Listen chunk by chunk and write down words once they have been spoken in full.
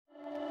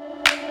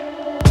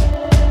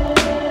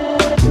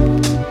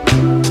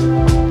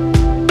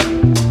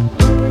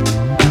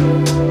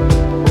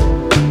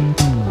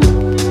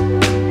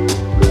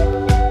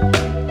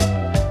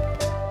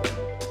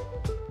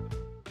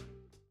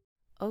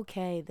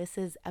This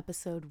is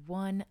episode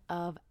 1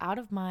 of Out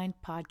of Mind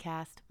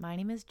podcast. My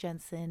name is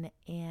Jensen,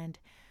 and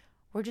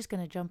we're just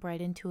going to jump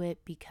right into it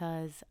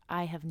because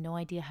I have no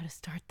idea how to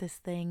start this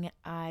thing.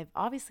 I've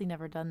obviously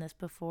never done this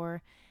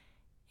before,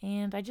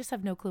 and I just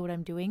have no clue what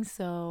I'm doing,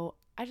 so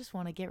I just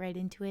want to get right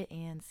into it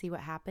and see what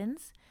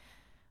happens.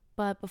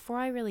 But before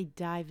I really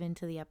dive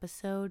into the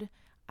episode,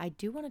 I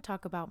do want to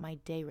talk about my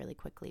day really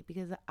quickly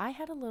because I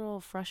had a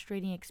little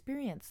frustrating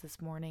experience this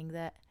morning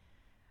that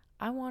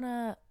I want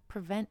to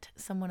prevent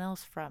someone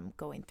else from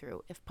going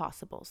through if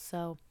possible.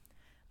 So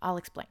I'll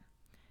explain.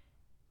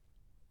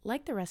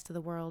 Like the rest of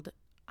the world,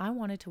 I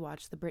wanted to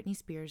watch the Britney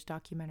Spears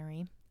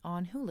documentary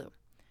on Hulu.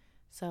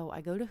 So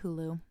I go to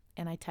Hulu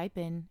and I type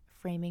in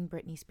Framing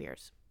Britney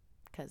Spears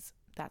because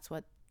that's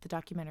what the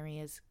documentary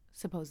is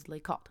supposedly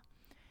called.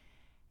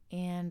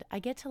 And I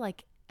get to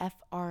like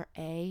FRA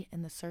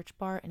in the search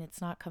bar and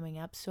it's not coming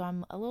up. So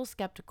I'm a little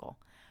skeptical,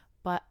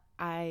 but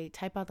I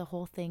type out the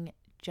whole thing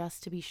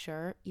just to be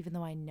sure, even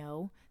though I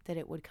know that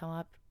it would come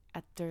up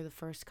after the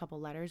first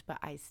couple letters, but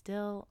I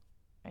still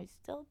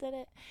did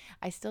it.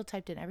 I still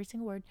typed in every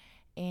single word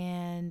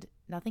and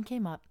nothing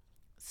came up.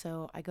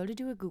 So I go to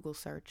do a Google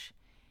search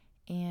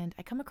and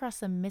I come across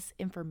some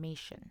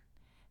misinformation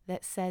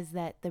that says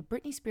that the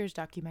Britney Spears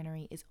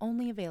documentary is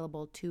only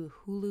available to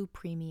Hulu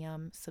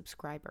Premium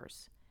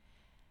subscribers.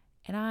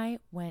 And I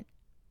went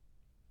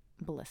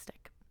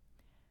ballistic.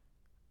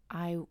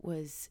 I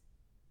was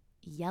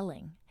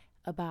yelling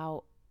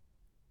about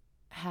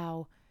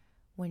how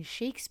when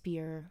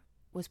Shakespeare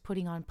was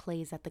putting on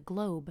plays at the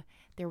Globe,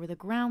 there were the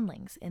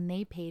groundlings and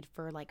they paid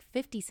for like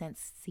 50-cent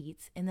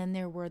seats, and then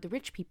there were the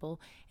rich people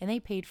and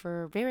they paid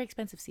for very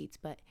expensive seats,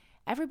 but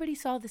everybody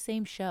saw the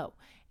same show.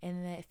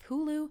 And if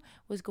Hulu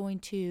was going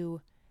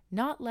to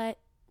not let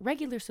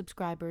regular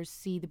subscribers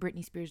see the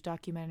Britney Spears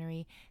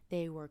documentary,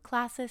 they were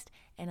classist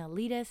and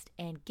elitist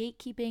and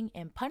gatekeeping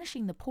and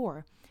punishing the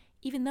poor,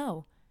 even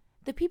though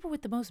the people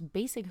with the most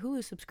basic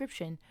Hulu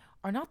subscription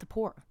are not the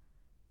poor.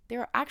 There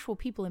are actual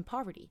people in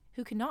poverty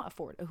who cannot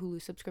afford a Hulu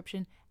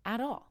subscription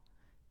at all.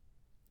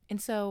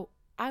 And so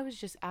I was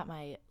just at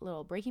my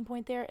little breaking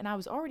point there, and I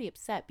was already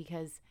upset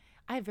because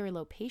I have very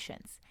low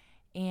patience,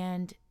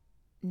 and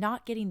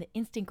not getting the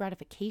instant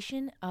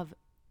gratification of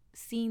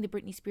seeing the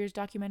Britney Spears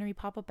documentary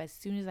pop up as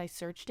soon as I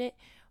searched it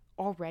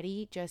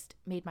already just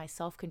made my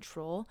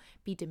self-control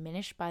be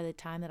diminished by the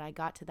time that I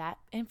got to that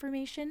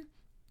information.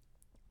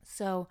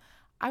 So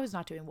I was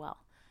not doing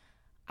well.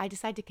 I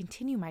decided to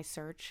continue my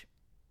search,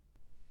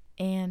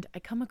 and I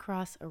come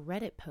across a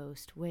Reddit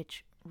post,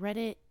 which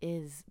Reddit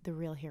is the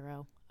real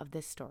hero of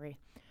this story.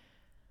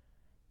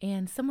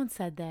 And someone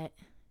said that,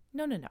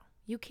 no,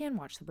 you can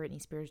watch the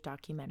Britney Spears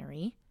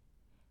documentary.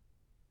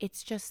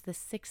 It's just the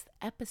 6th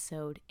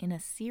episode in a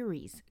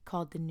series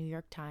called The New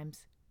York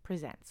Times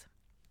Presents.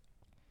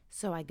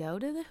 So I go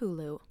to the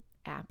Hulu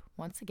app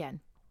once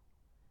again.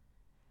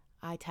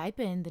 I type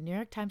in The New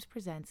York Times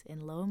Presents,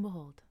 and lo and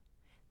behold,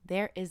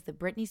 there is the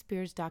Britney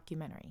Spears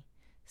documentary.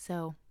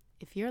 So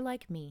if you're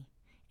like me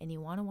and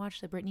you want to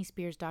watch the Britney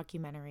Spears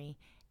documentary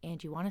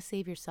and you want to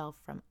save yourself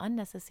from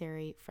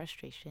unnecessary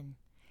frustration,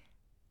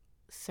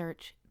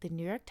 search The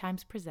New York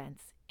Times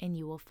Presents and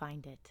you will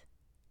find it.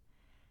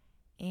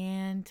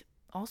 And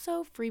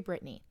also Free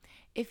Britney.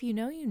 If you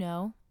know, you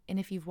know. And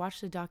if you've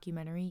watched the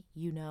documentary,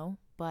 you know.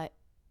 But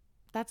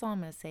that's all I'm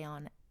going to say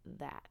on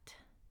that.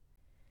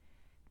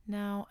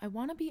 Now, I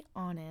want to be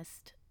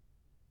honest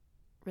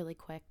really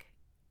quick,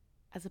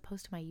 as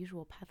opposed to my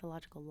usual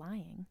pathological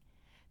lying.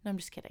 No, I'm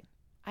just kidding.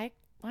 I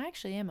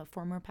actually am a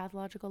former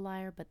pathological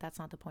liar, but that's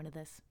not the point of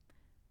this.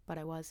 But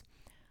I was.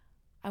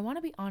 I want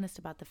to be honest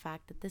about the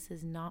fact that this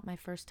is not my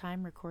first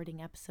time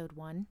recording episode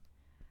 1.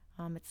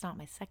 It's not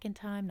my second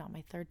time, not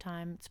my third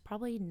time. It's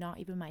probably not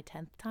even my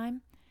 10th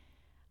time.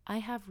 I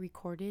have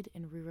recorded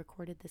and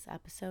re-recorded this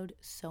episode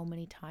so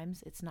many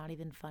times, it's not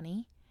even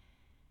funny.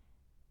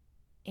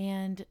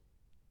 And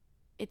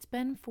it's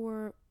been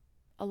for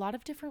a lot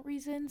of different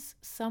reasons.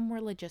 Some were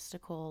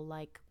logistical,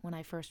 like when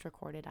I first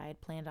recorded, I had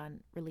planned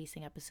on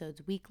releasing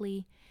episodes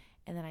weekly,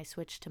 and then I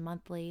switched to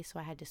monthly, so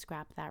I had to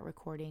scrap that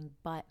recording.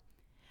 But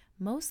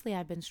mostly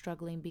I've been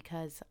struggling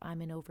because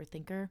I'm an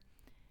overthinker,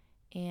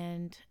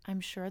 and I'm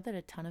sure that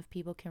a ton of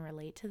people can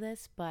relate to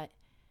this, but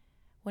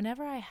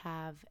whenever I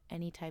have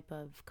any type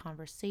of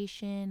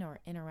conversation or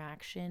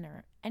interaction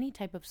or any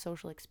type of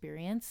social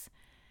experience,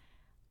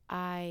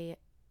 I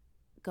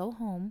go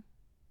home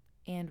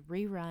and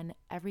rerun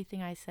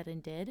everything I said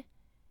and did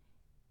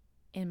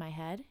in my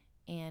head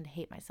and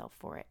hate myself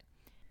for it.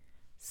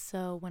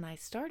 So when I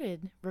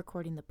started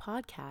recording the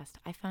podcast,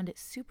 I found it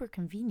super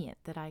convenient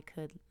that I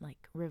could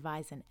like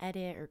revise and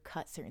edit or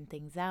cut certain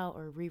things out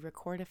or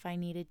re-record if I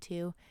needed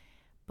to.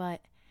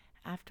 But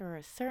after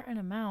a certain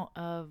amount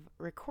of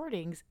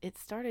recordings, it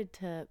started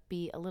to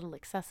be a little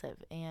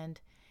excessive and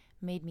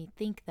made me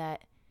think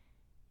that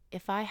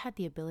if I had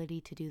the ability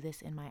to do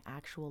this in my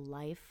actual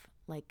life,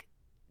 like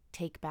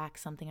take back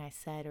something I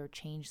said or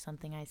change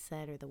something I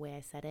said or the way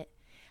I said it,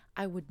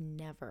 I would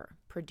never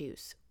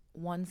produce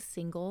one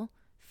single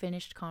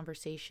finished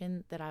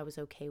conversation that I was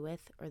okay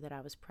with or that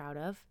I was proud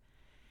of.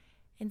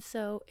 And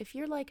so if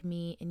you're like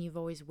me and you've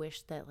always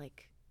wished that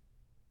like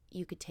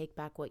you could take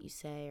back what you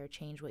say or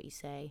change what you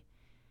say,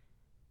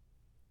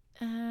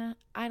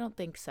 I don't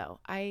think so.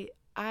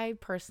 I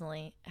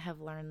personally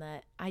have learned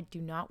that I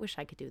do not wish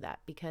I could do that,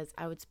 because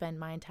I would spend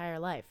my entire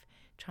life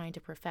trying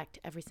to perfect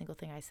every single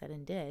thing I said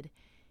and did.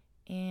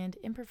 And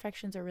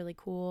imperfections are really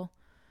cool.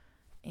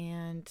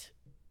 And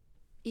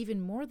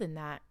even more than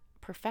that,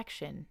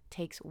 perfection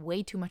takes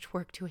way too much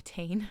work to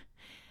attain.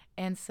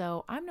 And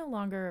so I'm no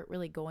longer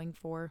really going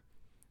for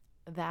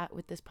that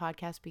with this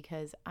podcast,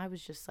 because I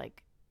was just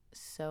like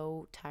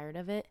so tired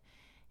of it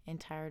and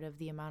tired of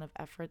the amount of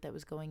effort that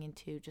was going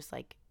into just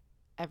like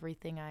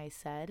everything I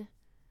said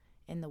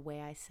and the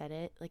way I said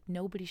it. Like,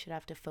 nobody should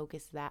have to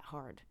focus that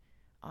hard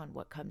on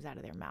what comes out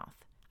of their mouth.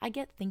 I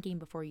get thinking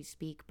before you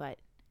speak, but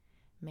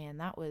man,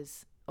 that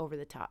was over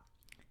the top.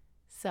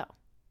 So,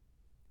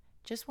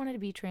 just wanted to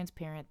be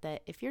transparent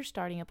that if you're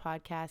starting a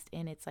podcast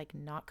and it's like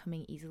not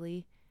coming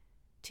easily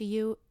to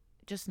you,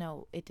 just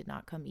know it did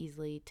not come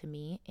easily to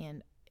me,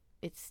 and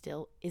it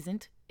still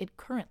isn't. It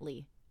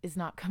currently is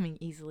not coming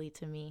easily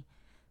to me.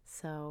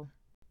 So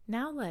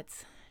now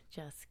let's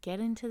just get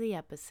into the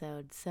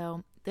episode.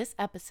 So this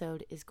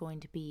episode is going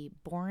to be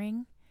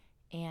boring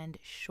and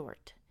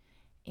short.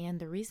 And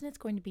the reason it's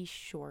going to be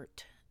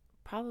short,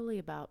 probably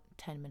about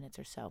 10 minutes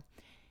or so,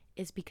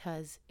 is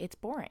because it's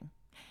boring.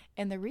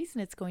 And the reason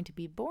it's going to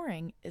be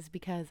boring is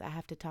because I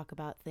have to talk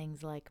about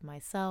things like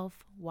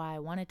myself, why I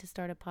wanted to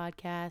start a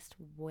podcast,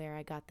 where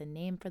I got the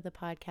name for the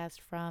podcast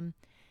from.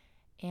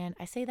 And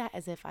I say that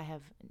as if I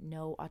have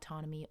no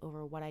autonomy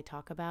over what I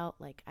talk about,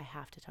 like I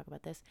have to talk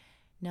about this.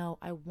 No,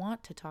 I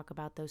want to talk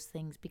about those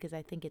things because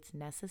I think it's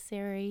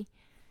necessary,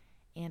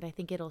 and I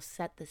think it'll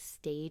set the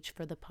stage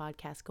for the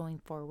podcast going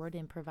forward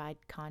and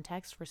provide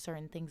context for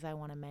certain things I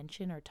want to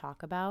mention or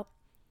talk about.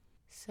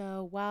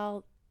 So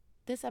while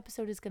this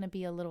episode is going to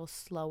be a little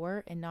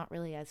slower and not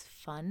really as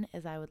fun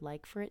as I would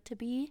like for it to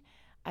be,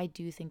 I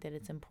do think that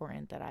it's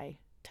important that I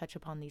touch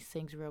upon these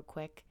things real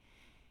quick.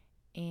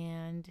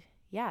 And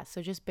yeah,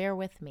 so just bear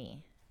with me.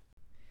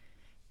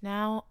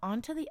 Now,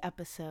 on to the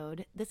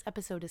episode. This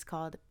episode is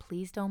called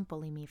Please Don't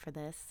Bully Me for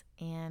This.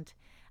 And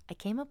I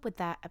came up with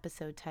that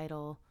episode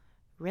title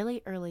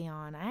really early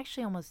on. I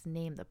actually almost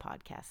named the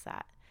podcast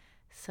that.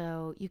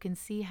 So you can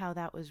see how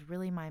that was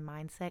really my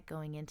mindset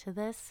going into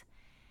this.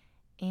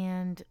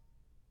 And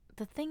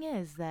the thing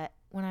is that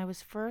when I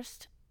was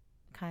first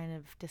kind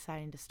of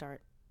deciding to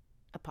start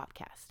a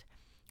podcast,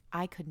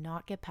 I could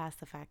not get past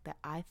the fact that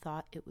I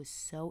thought it was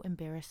so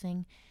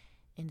embarrassing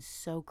and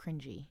so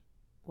cringy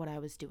what I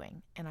was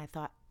doing. And I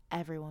thought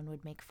everyone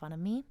would make fun of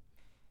me.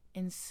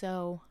 And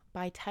so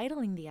by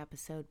titling the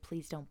episode,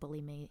 Please Don't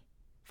Bully Me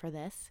for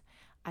This,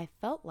 I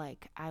felt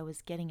like I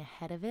was getting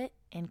ahead of it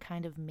and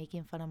kind of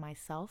making fun of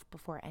myself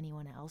before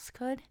anyone else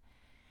could.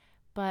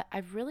 But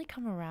I've really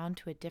come around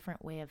to a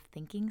different way of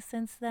thinking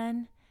since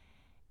then.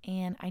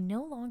 And I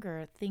no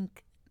longer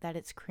think that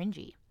it's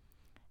cringy.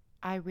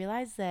 I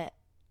realize that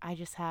I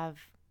just have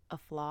a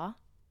flaw.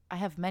 I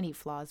have many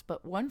flaws,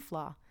 but one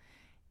flaw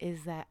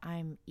is that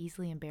I'm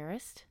easily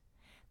embarrassed.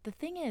 The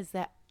thing is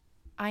that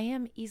I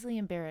am easily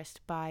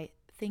embarrassed by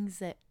things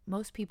that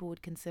most people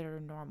would consider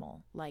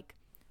normal, like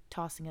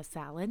tossing a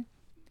salad.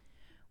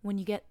 When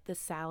you get the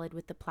salad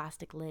with the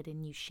plastic lid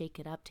and you shake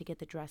it up to get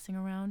the dressing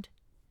around,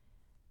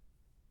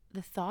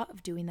 the thought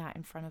of doing that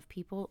in front of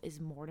people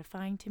is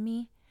mortifying to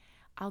me.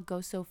 I'll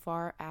go so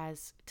far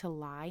as to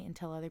lie and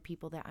tell other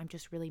people that I'm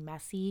just really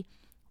messy,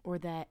 or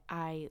that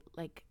I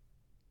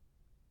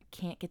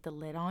can't get the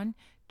lid on,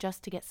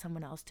 just to get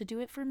someone else to do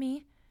it for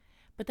me.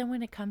 But then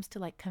when it comes to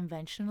like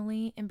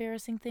conventionally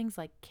embarrassing things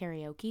like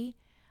karaoke,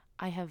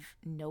 I have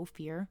no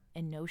fear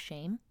and no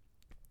shame.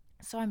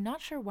 So I'm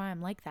not sure why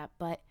I'm like that,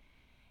 but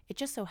it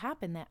just so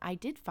happened that I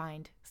did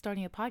find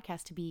starting a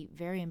podcast to be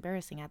very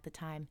embarrassing at the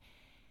time.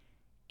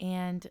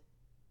 And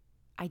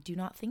I do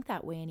not think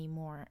that way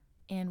anymore.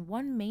 And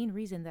one main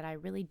reason that I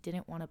really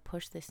didn't want to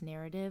push this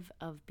narrative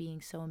of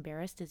being so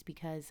embarrassed is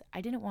because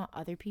I didn't want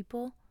other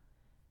people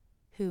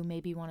who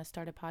maybe want to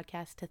start a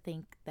podcast to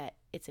think that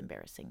it's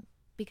embarrassing,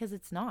 because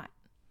it's not.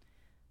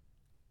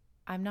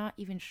 I'm not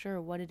even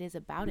sure what it is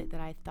about it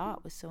that I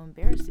thought was so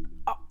embarrassing.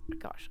 Oh my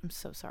gosh, I'm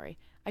so sorry.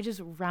 I just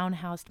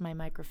roundhoused my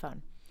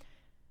microphone.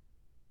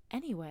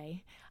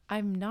 Anyway,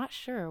 I'm not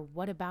sure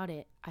what about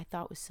it I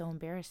thought was so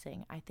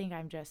embarrassing. I think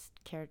I'm just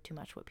cared too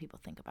much what people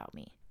think about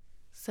me.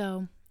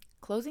 So,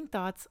 closing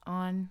thoughts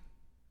on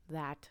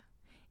that.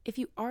 If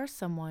you are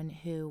someone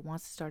who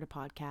wants to start a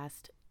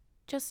podcast,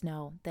 just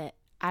know that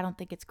I don't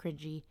think it's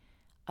cringy.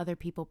 Other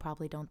people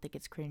probably don't think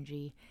it's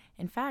cringy.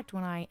 In fact,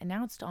 when I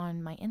announced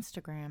on my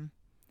Instagram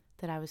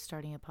that I was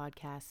starting a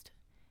podcast,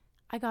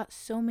 I got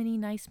so many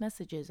nice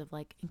messages of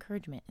like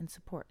encouragement and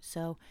support.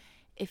 So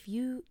if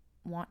you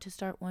want to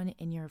start one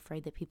and you're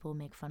afraid that people will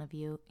make fun of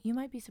you, you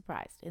might be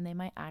surprised, and they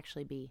might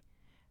actually be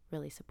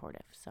really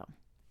supportive. So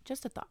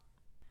just a thought.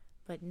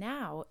 But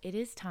now it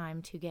is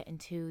time to get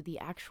into the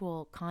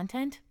actual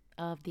content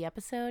of the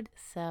episode.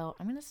 So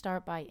I'm going to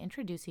start by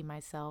introducing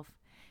myself.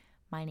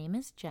 My name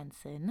is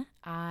Jensen.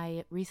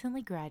 I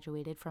recently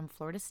graduated from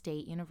Florida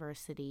State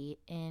University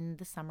in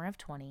the summer of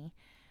 20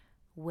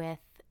 with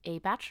a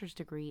bachelor's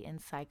degree in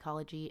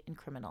psychology and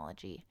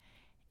criminology.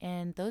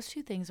 And those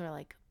two things are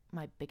like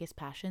my biggest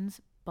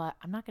passions, but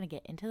I'm not going to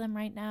get into them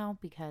right now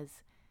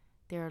because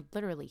they're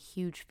literally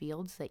huge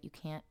fields that you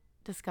can't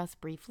discuss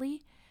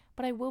briefly.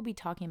 But I will be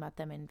talking about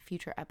them in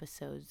future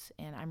episodes,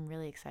 and I'm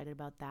really excited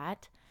about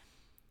that.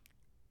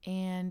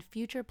 And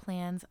future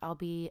plans, I'll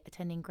be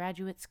attending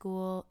graduate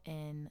school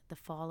in the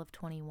fall of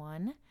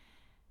 21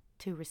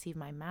 to receive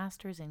my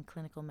master's in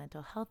clinical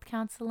mental health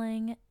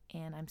counseling,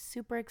 and I'm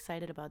super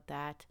excited about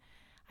that.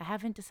 I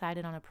haven't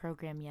decided on a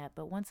program yet,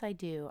 but once I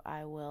do,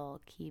 I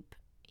will keep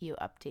you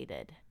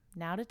updated.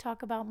 Now to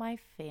talk about my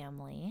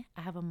family.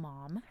 I have a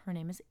mom, her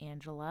name is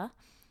Angela,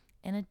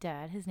 and a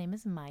dad, his name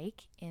is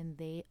Mike, and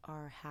they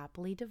are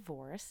happily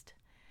divorced.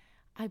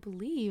 I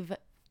believe,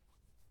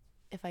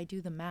 if I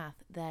do the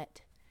math,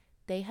 that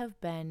they have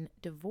been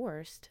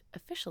divorced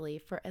officially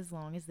for as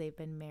long as they've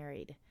been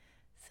married.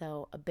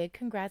 So a big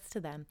congrats to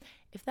them.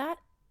 If that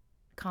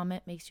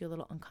comment makes you a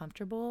little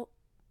uncomfortable,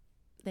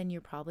 then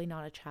you're probably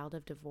not a child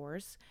of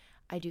divorce.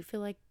 I do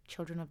feel like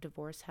children of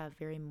divorce have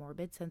very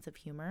morbid sense of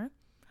humor.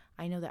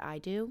 I know that I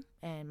do,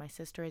 and my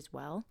sister as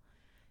well,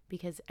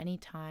 because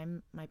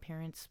anytime my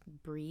parents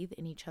breathe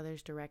in each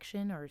other's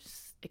direction or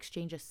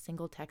exchange a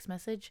single text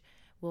message,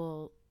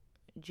 we'll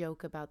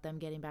joke about them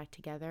getting back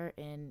together,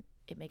 and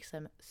it makes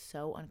them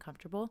so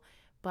uncomfortable.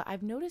 But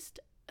I've noticed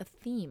a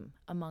theme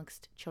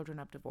amongst children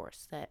of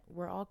divorce that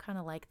we're all kind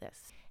of like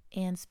this.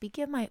 And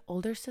speaking of my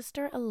older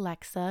sister,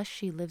 Alexa,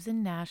 she lives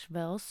in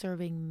Nashville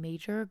serving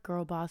major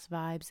girl boss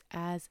vibes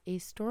as a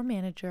store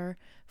manager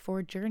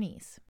for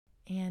Journeys.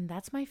 And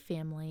that's my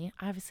family.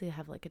 Obviously, I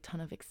have like a ton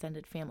of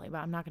extended family, but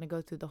I'm not going to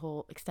go through the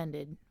whole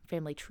extended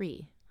family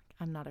tree.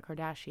 I'm not a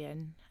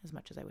Kardashian, as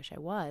much as I wish I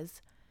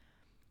was.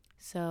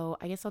 So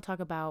I guess I'll talk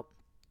about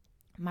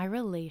my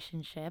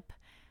relationship.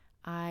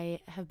 I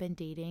have been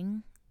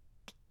dating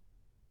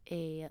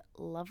a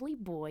lovely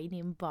boy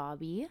named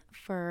Bobby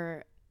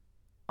for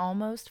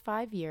almost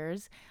 5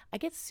 years. I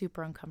get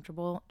super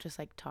uncomfortable just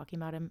like talking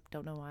about him.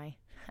 Don't know why.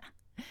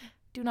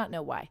 Do not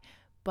know why.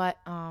 But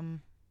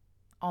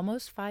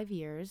almost 5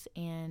 years,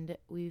 and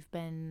we've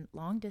been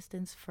long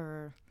distance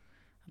for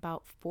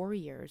about 4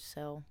 years.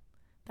 So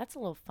that's a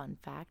little fun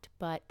fact.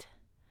 But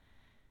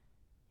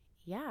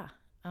yeah,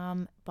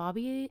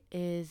 Bobby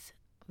is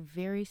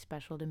very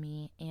special to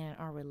me, and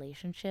our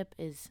relationship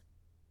is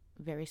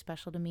very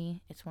special to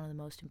me. It's one of the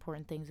most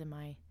important things in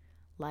my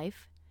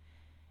life.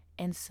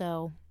 And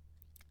so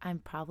I'm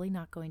probably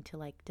not going to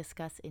like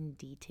discuss in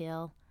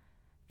detail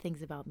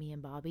things about me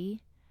and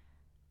Bobby,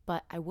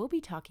 but I will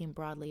be talking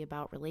broadly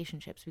about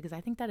relationships because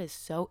I think that is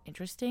so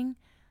interesting,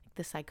 like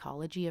the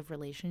psychology of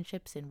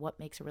relationships and what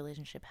makes a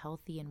relationship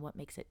healthy and what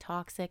makes it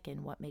toxic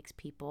and what makes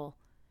people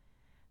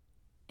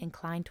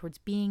inclined towards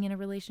being in a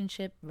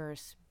relationship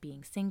versus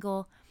being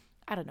single.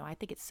 I don't know. I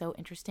think it's so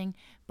interesting,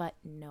 but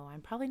no,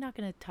 I'm probably not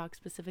going to talk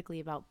specifically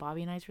about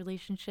Bobby and I's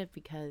relationship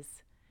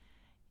because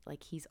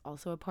like he's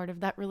also a part of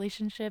that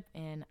relationship,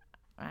 and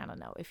I don't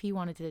know, if he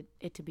wanted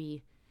it to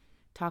be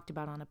talked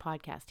about on a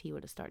podcast, he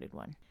would have started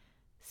one.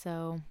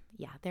 So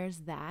yeah, there's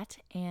that.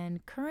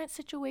 And current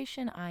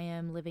situation, I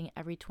am living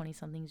every 20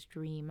 something's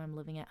dream. I'm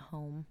living at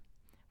home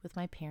with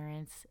my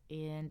parents,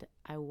 and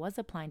I was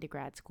applying to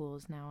grad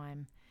schools. Now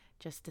I'm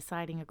just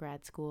deciding a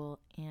grad school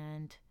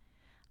and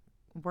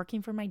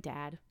working for my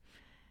dad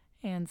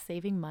and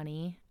saving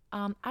money.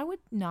 I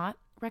would not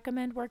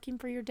recommend working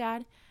for your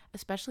dad,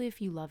 especially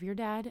if you love your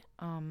dad.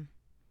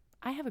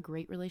 I have a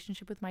great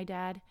relationship with my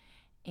dad,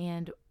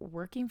 and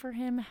working for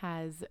him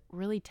has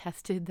really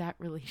tested that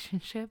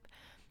relationship.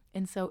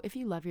 And so if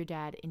you love your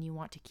dad and you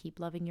want to keep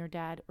loving your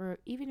dad or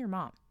even your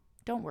mom,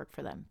 don't work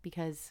for them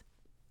because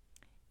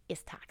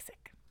it's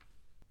toxic.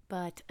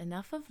 But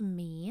enough of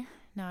me.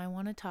 Now I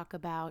want to talk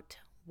about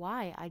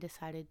why I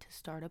decided to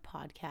start a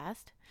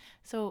podcast.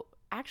 So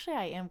actually,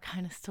 I am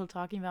kind of still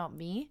talking about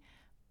me,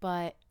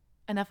 but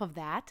enough of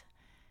that.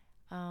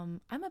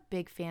 I'm a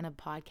big fan of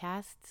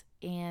podcasts,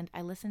 and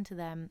I listen to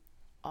them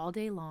all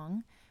day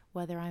long,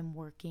 whether I'm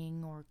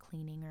working or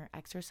cleaning or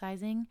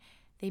exercising.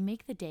 They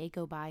make the day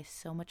go by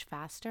so much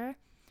faster,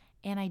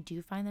 and I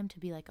do find them to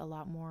be like a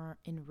lot more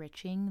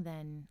enriching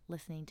than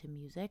listening to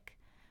music,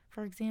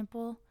 for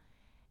example.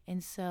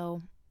 And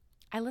so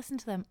I listen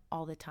to them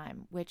all the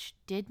time, which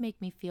did make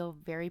me feel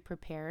very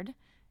prepared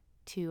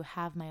to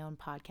have my own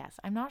podcast.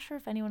 I'm not sure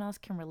if anyone else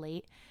can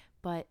relate,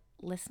 but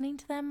listening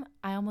to them,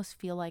 I almost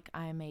feel like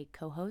I'm a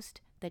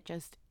co-host that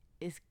just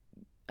is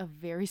a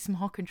very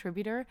small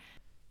contributor.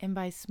 And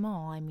by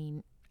small, I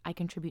mean I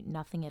contribute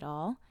nothing at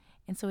all.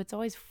 And so it's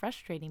always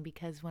frustrating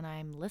because when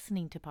I'm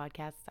listening to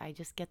podcasts, I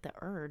just get the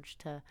urge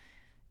to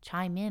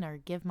chime in or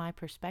give my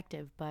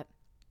perspective, but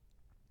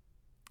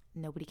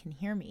nobody can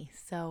hear me.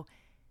 So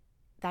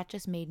that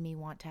just made me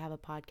want to have a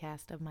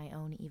podcast of my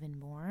own even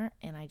more.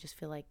 And I just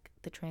feel like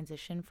the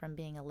transition from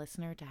being a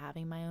listener to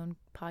having my own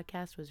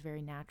podcast was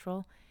very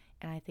natural.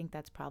 And I think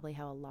that's probably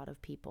how a lot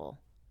of people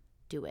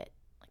do it.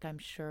 Like, I'm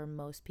sure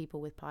most people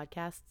with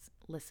podcasts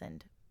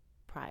listened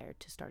prior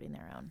to starting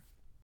their own.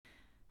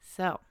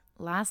 So,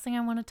 last thing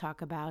I want to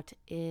talk about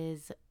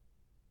is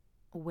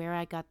where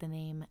I got the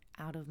name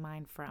Out of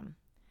Mind from.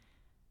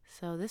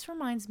 So this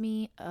reminds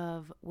me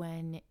of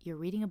when you're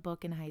reading a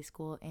book in high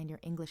school and your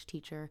English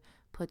teacher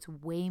puts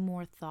way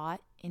more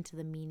thought into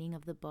the meaning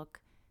of the book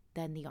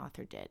than the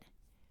author did.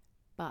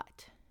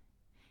 But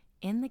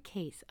in the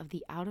case of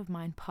the Out of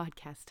Mind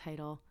podcast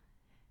title,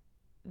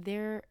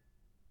 there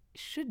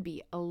should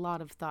be a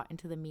lot of thought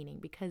into the meaning,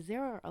 because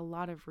there are a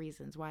lot of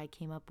reasons why I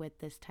came up with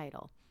this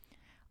title.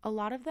 A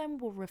lot of them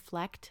will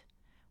reflect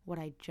what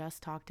I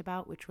just talked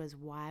about, which was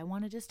why I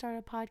wanted to start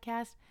a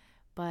podcast,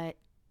 but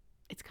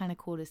it's kind of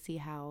cool to see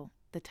how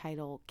the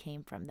title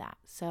came from that.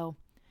 So,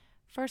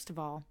 first of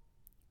all,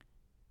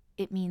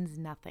 it means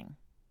nothing.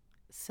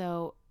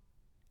 So,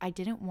 I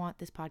didn't want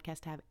this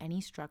podcast to have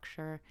any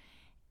structure,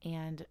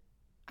 and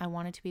I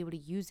wanted to be able to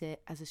use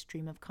it as a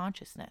stream of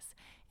consciousness.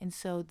 And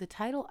so the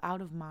title Out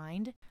of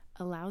Mind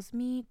allows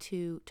me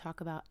to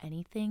talk about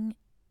anything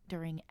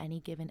during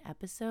any given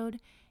episode,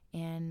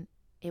 and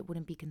it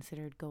wouldn't be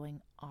considered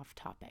going off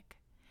topic.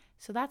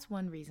 So that's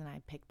one reason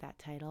I picked that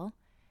title.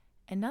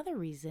 Another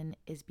reason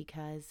is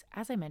because,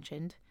 as I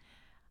mentioned,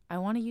 I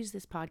want to use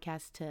this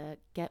podcast to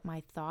get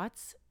my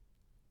thoughts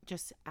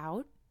just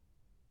out.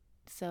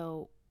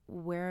 So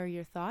where are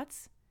your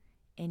thoughts?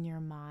 In your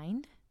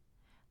mind.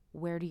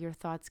 Where do your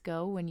thoughts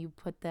go when you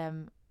put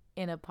them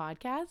in a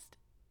podcast?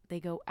 They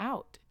go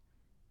out,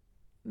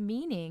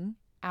 meaning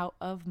out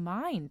of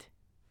mind.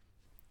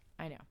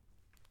 I know.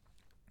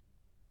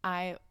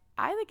 I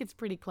think it's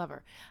pretty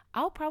clever.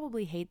 I'll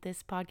probably hate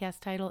this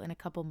podcast title in a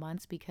couple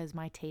months because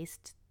my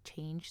tastes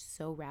change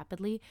so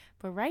rapidly,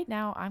 but right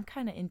now I'm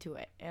kind of into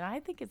it and I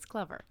think it's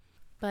clever.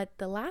 But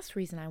the last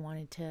reason I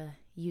wanted to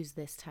use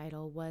this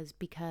title was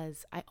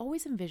because I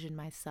always envisioned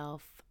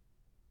myself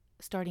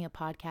starting a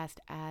podcast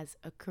as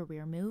a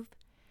career move.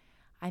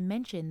 I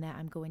mentioned that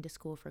I'm going to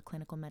school for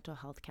clinical mental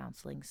health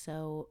counseling,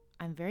 so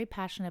I'm very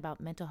passionate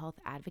about mental health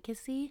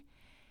advocacy,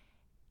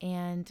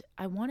 and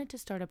I wanted to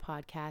start a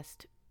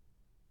podcast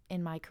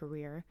in my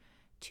career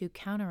to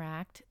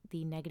counteract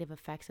the negative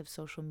effects of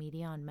social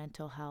media on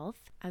mental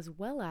health, as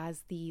well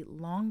as the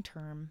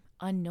long-term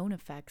unknown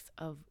effects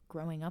of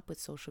growing up with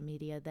social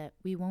media that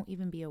we won't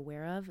even be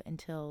aware of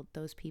until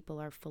those people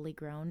are fully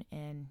grown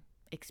and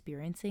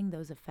experiencing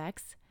those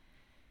effects.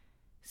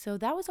 So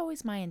that was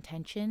always my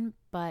intention,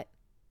 but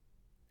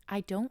I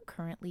don't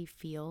currently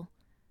feel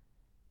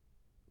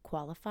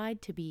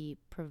qualified to be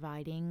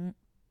providing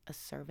a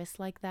service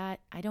like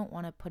that. I don't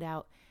want to put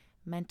out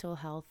mental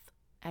health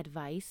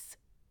advice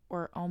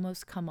or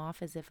almost come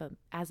off as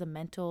as a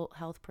mental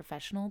health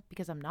professional,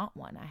 because I'm not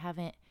one. I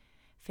haven't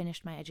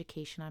finished my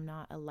education. I'm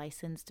not a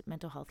licensed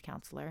mental health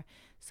counselor.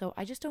 So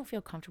I just don't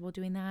feel comfortable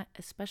doing that,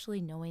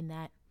 especially knowing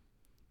that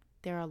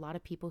there are a lot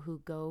of people who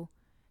go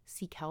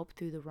seek help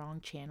through the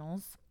wrong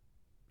channels,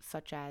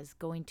 such as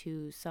going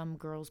to some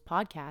girl's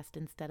podcast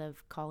instead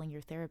of calling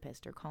your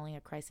therapist or calling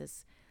a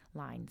crisis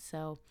line.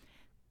 So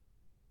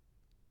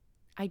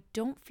I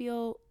don't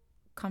feel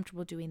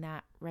comfortable doing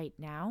that right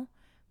now,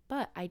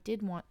 but I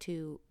did want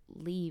to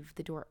leave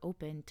the door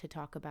open to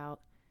talk about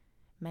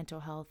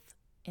mental health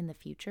in the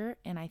future.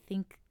 And I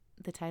think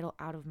the title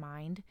Out of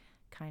Mind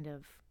kind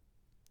of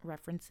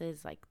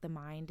references like the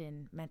mind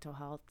and mental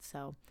health.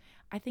 So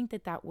I think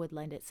that would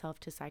lend itself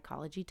to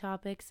psychology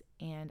topics,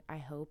 and I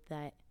hope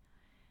that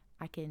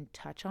I can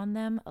touch on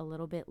them a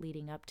little bit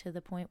leading up to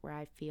the point where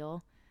I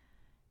feel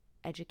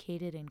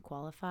educated and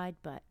qualified.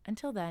 But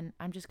until then,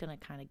 I'm just going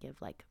to kind of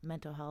give like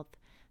mental health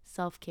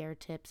self-care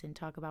tips and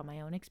talk about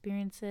my own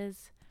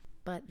experiences.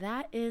 But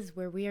that is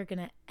where we are going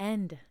to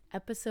end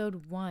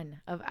episode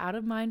 1 of Out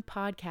of Mind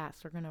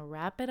podcast. We're going to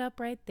wrap it up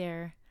right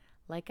there.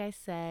 Like I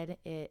said,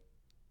 it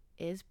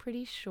is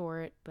pretty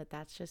short, but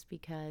that's just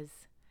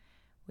because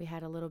we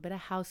had a little bit of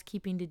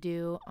housekeeping to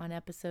do on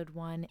episode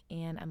 1,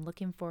 and I'm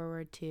looking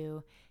forward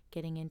to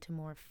getting into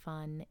more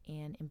fun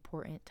and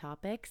important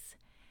topics.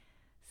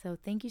 So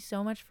thank you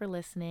so much for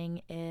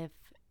listening. If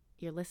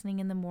you're listening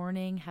in the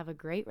morning, have a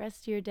great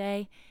rest of your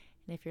day.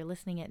 And if you're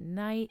listening at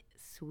night,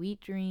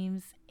 sweet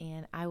dreams,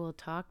 and I will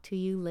talk to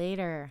you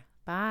later.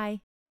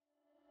 Bye.